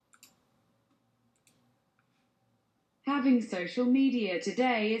Having social media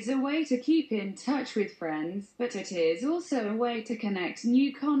today is a way to keep in touch with friends, but it is also a way to connect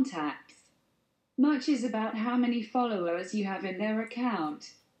new contacts. Much is about how many followers you have in their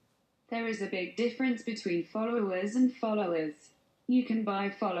account. There is a big difference between followers and followers. You can buy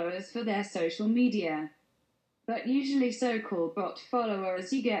followers for their social media, but usually so-called bot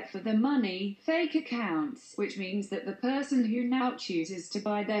followers you get for the money, fake accounts, which means that the person who now chooses to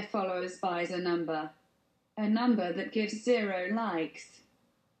buy their followers buys a number that gives 0 likes,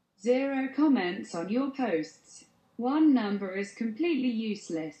 0 comments on your posts. One number is completely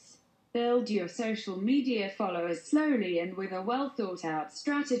useless. Build your social media followers slowly and with a well-thought-out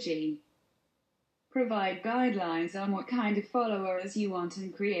strategy. Provide guidelines on what kind of followers you want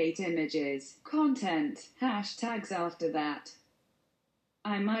and create images, content, hashtags after that.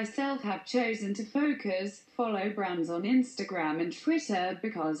 I myself have chosen to follow brands on Instagram and Twitter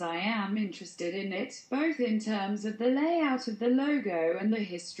because I am interested in it, both in terms of the layout of the logo and the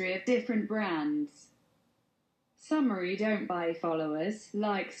history of different brands. Summary: don't buy followers.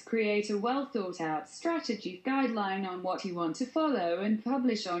 Likes: create a well-thought-out strategy guideline on what you want to follow and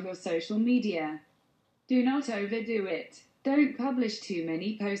publish on your social media. Do not overdo it. Don't publish too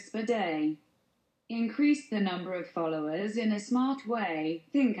many posts per day. Increase the number of followers in a smart way.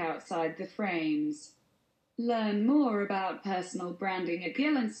 Think outside the frames. Learn more about personal branding at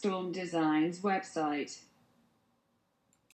Gillenstorm Design's website.